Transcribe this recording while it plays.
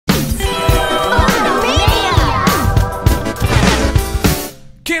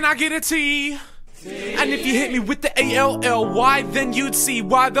Can I get a T? And if you hit me with the A-L-L-Y, then you'd see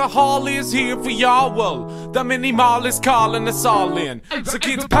why the hall is here for y'all. Well, the mini mall is calling us all in. So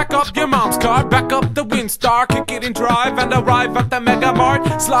kids, pack up your mom's car, back up the Windstar, kick it and drive, and arrive at the Mega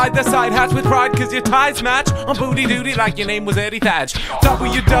Mart. Slide the side hatch with pride, cause your ties match on booty duty like your name was Eddie Thatch.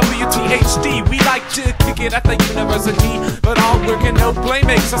 WWTHD, we like to kick it at the university, but all work and no play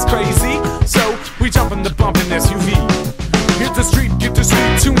makes us crazy. So we jump in the bumpin' SUV. Hit the street, get the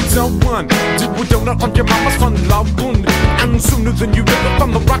sweet tunes on one. Do a donut on your mama's fun lagoon. And sooner than you know,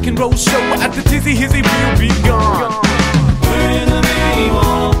 from the rock and roll show at the Tizzy Hizzy, we'll be gone. We're in the mini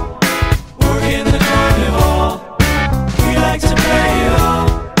mall, working the carnival. We like to play it all.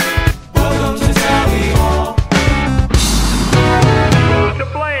 Welcome to Tally Hall.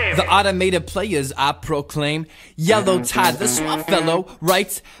 The automated players I proclaim. Yellow Tide, the suave fellow,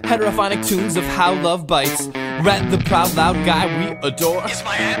 writes heterophonic tunes of how love bites. Rat, the proud loud guy we adore. Is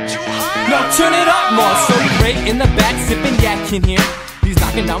my amp too high? No, turn it up more. So great in the back, sipping yak in here. He's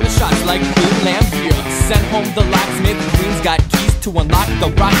knocking down the shots like Bill Lambier. Send home the locksmith. Green's got keys to unlock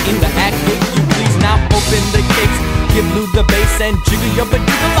the rock in the act. Will you please now open the case? Give Lou the bass and jiggle your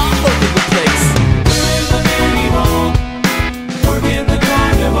badoodle all over the place. We're in the mini mall, working the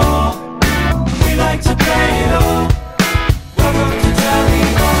carnival. We like to play it all. Welcome to Tally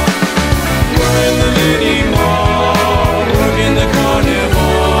Hall. We're in the mini mall, working the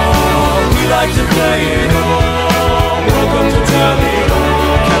carnival. We like to play it all. Welcome to Tally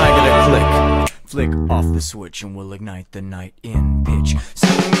Hall. Can I get a click? Flick off the switch and we'll ignite the night in pitch.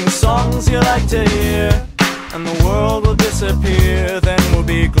 Sing songs you like to hear, and the world will disappear. Then we'll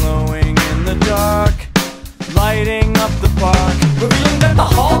be glowing in the dark, lighting up the park. Revealing that the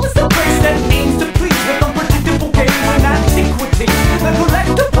hall is the place that aims to please with unpredictable games and antiquities. And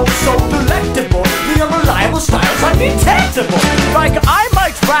collectible, so delectable. The unreliable styles undetectable. Like I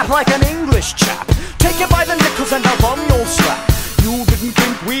might rap like an English chap. Take it by the nickels and I'll bum your slap. You didn't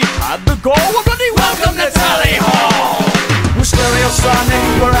think we had the goal? Well, bloody welcome to Tally Hall! We're stereosonic,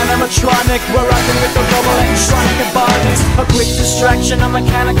 we're animatronic. We're rocking with the global electronic embodiments. A quick distraction, a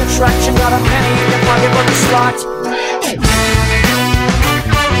mechanic attraction. Got a penny in your pocket for the slot.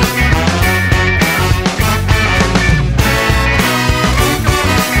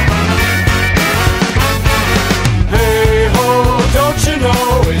 Hey ho, don't you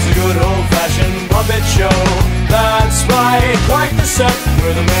know it's a good old-fashioned puppet show. That's right, quite the set.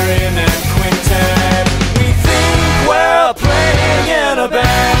 We're the Marionette Quintet. We think we're playing in a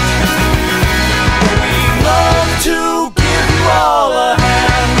band. We love to give you all a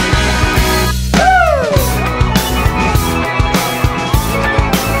hand.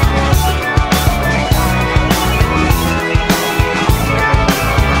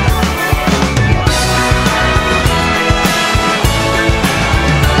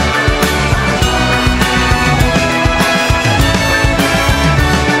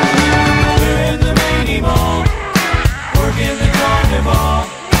 We're in the mini mall, working the carnival.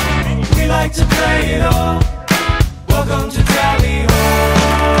 We like to play it all.